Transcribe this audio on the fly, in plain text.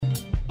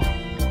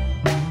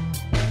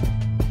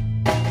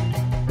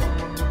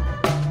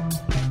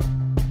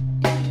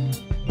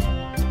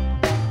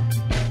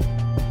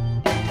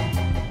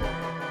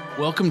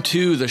welcome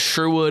to the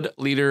Sherwood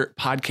Leader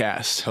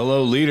Podcast.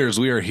 Hello, leaders.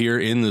 We are here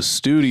in the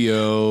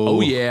studio.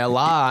 Oh, yeah,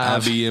 live.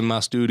 I'll be in my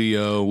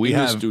studio. We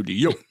have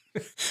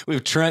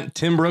Trent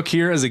Timbrook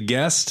here as a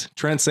guest.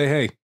 Trent, say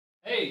hey.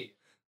 Hey.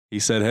 He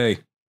said hey.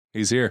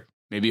 He's here.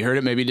 Maybe you heard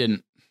it, maybe you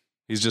didn't.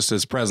 He's just,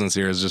 his presence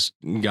here is just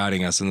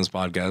guiding us in this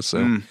podcast.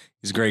 So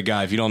he's a great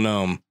guy. If you don't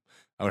know him,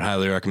 I would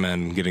highly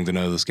recommend getting to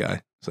know this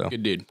guy. So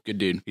Good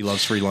dude. He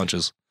loves free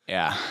lunches.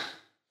 Yeah.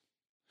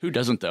 Who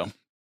doesn't, though?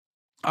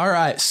 All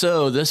right,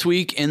 so this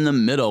week in the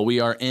middle,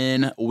 we are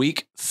in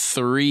week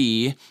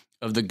 3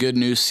 of the Good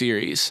News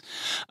series.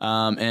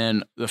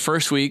 And the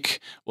first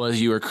week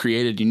was you were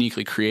created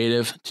uniquely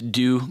creative to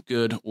do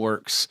good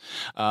works.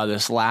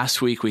 This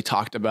last week, we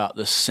talked about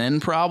the sin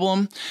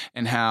problem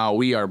and how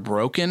we are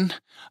broken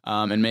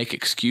and make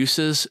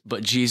excuses,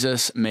 but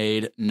Jesus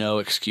made no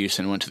excuse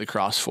and went to the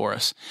cross for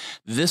us.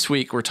 This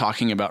week, we're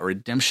talking about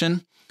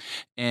redemption.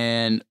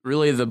 And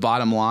really the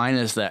bottom line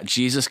is that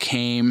Jesus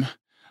came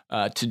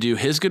to do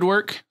his good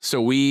work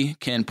so we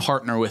can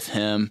partner with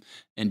him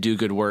and do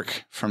good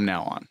work from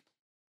now on.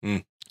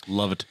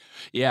 Love it.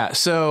 Yeah.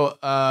 So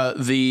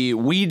the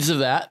weeds of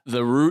that,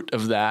 the root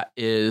of that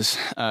is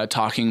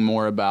talking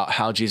more about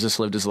how Jesus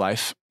lived his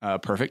life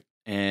perfect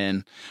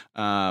and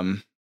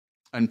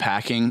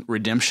unpacking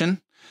redemption,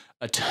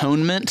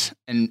 atonement,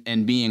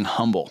 and being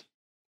humble.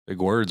 Big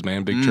words,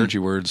 man. Big churchy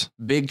words.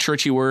 Big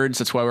churchy words.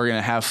 That's why we're going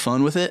to have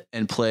fun with it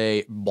and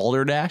play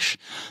Balderdash.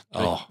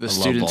 I love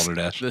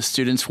Balderdash. The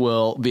students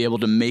will be able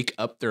to make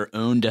up their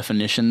own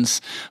definitions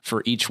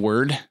for each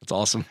word. That's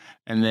awesome.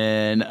 And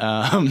then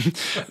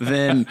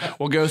then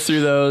we'll go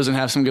through those and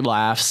have some good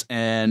laughs.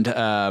 And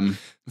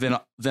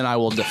then I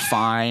will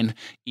define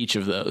each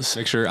of those.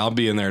 Make sure I'll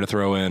be in there to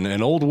throw in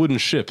an old wooden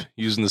ship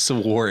used in the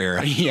Civil War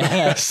era.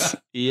 Yes.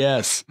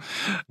 Nice.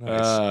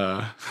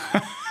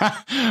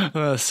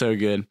 That's so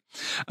good.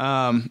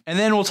 And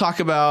then we'll talk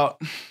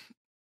about,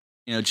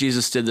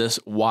 Jesus did this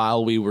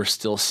while we were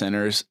still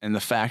sinners. And the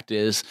fact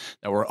is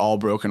that we're all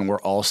broken. We're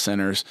all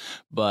sinners.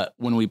 But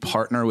when we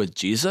partner with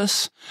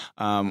Jesus,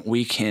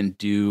 we can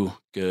do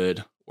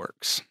good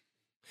works.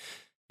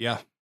 Yeah,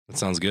 that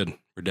sounds good.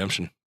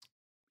 Redemption.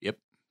 Yep.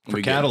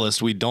 For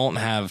Catalyst, we don't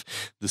have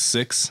the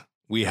 6.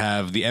 We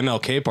have the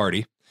MLK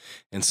party.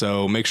 And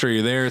so make sure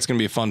you're there. It's going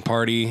to be a fun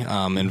party.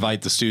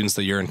 Invite the students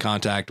that you're in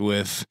contact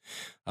with.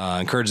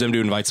 Encourage them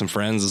to invite some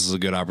friends. This is a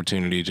good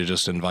opportunity to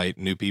just invite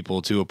new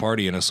people to a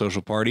party and a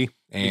social party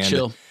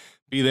and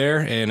be there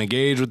and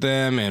engage with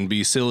them and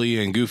be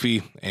silly and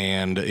goofy.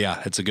 And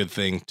yeah, it's a good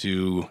thing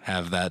to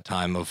have that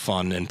time of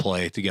fun and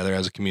play together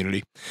as a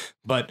community.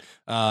 But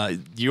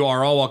you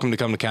are all welcome to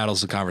come to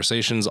Catalyst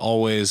Conversations.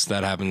 Always.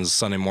 That happens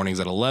Sunday mornings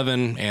at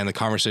 11. And the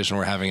conversation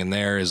we're having in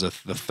there is the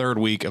third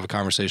week of a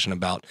conversation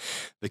about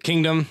the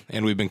kingdom.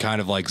 And we've been kind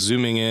of like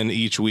zooming in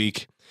each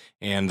week.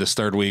 And this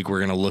third week, we're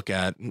going to look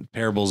at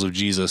parables of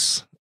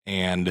Jesus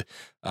and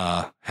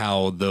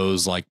how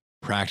those like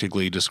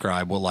practically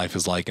describe what life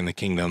is like in the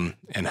kingdom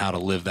and how to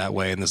live that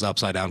way in this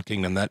upside down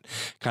kingdom that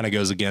kind of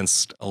goes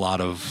against a lot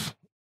of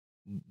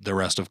the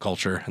rest of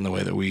culture and the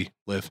way that we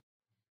live.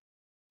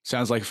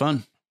 Sounds like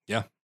fun.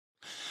 Yeah.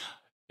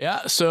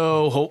 Yeah.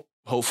 So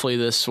hopefully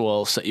this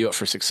will set you up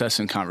for success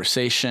in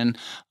conversation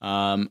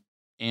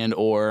and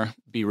or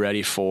be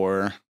ready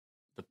for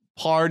the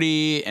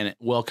party and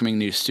welcoming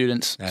new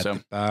students.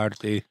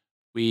 Party.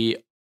 We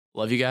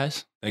love you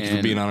guys. Thank you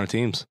for being on our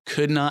teams.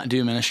 Could not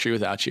do ministry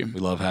without you. We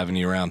love having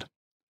you around.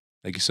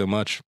 Thank you so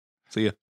much. See ya.